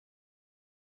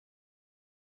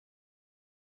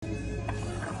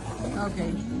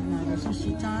Okay, another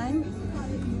sushi time. My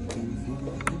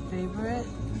favorite,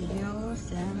 eel,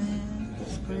 salmon,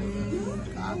 squid,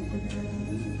 octopus.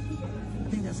 I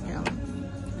think that's scallop.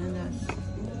 And that's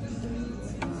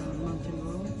mountain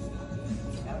roll.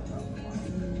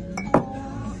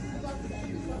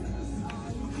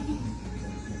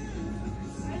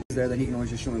 There, then he can always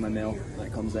just show me my mail when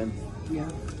it comes in. Yeah.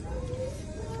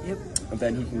 Yep. And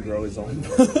then he can grow his own.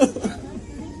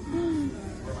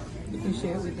 You can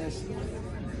share with us.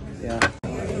 Yeah.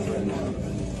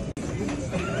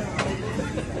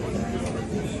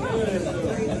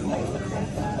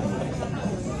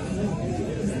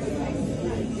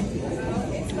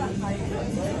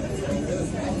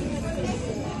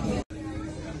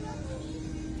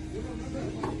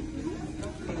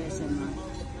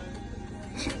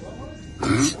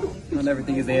 Not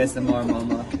everything is ASMR,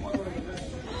 mama.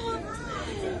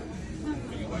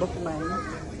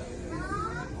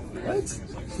 What?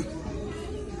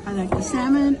 I like the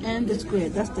salmon and the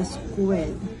squid. That's the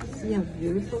squid. See how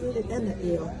beautiful it is? And the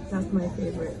eel. That's my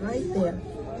favorite. Right there.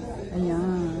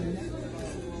 Ayan.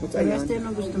 What's The rest that? din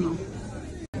ang gusto mo.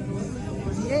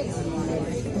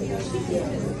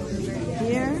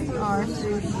 Here are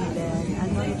sushi then. I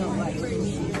know you don't like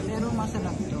sushi. Pero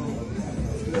masarap to.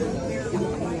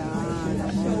 Ayan.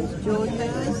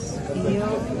 Jotas,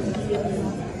 eel,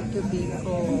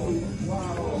 tobiko.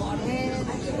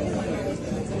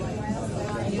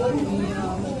 How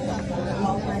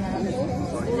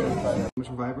much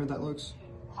vibrant that looks?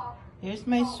 Here's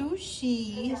my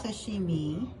sushi,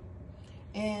 sashimi.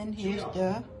 And here's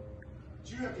the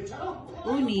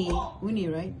uni,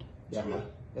 right? Yeah.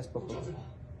 Yes, Papa.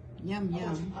 Yum,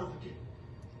 yum.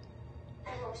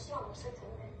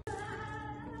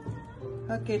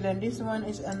 Okay, then this one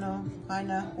is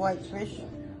kind of white fish.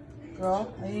 Raw.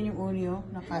 Ayun yung uni, oh.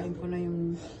 Nakain ko na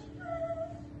yung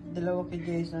dalawa kay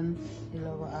Jason,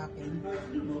 dalawa akin.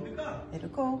 Ito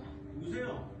ko.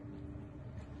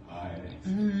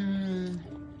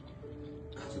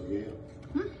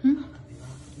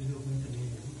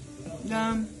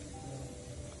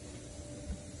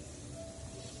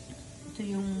 Ito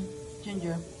yung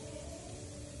ginger.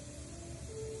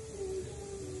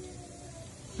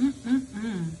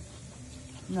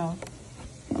 No.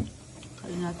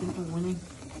 Kain natin itong uni.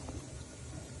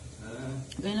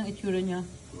 Ganyan ang itsura niya.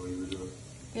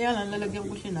 Kaya lang, lalagyan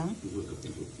ko siya ng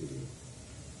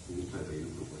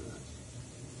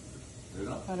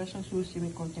para siyang sushi,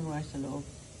 may konting rice sa loob.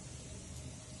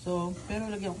 So, pero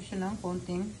lagyan ko siya ng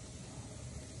konting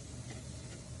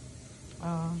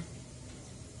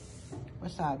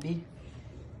wasabi.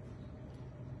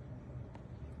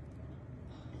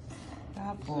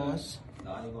 Tapos,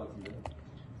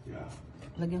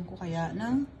 lagyan ko kaya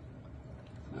ng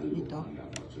dito.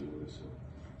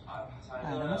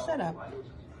 Para masarap.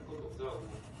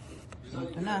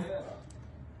 Ito na.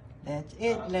 That's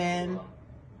it, Len.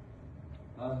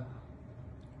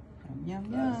 Yum, yum,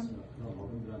 yum.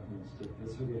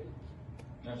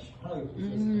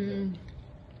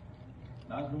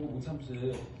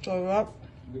 Sarap.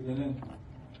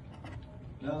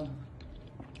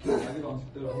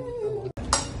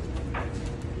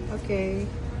 Okay.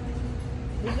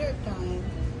 Dessert time.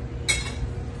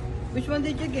 Which one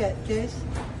did you get, Jace?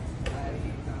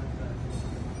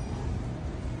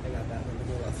 I got that one to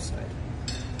the left side.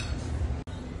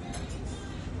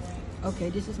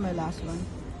 Okay, this is my last one.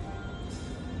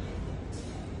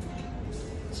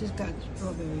 She's got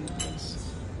strawberry.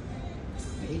 Yes.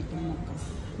 I ate the mocha.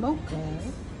 Mocha?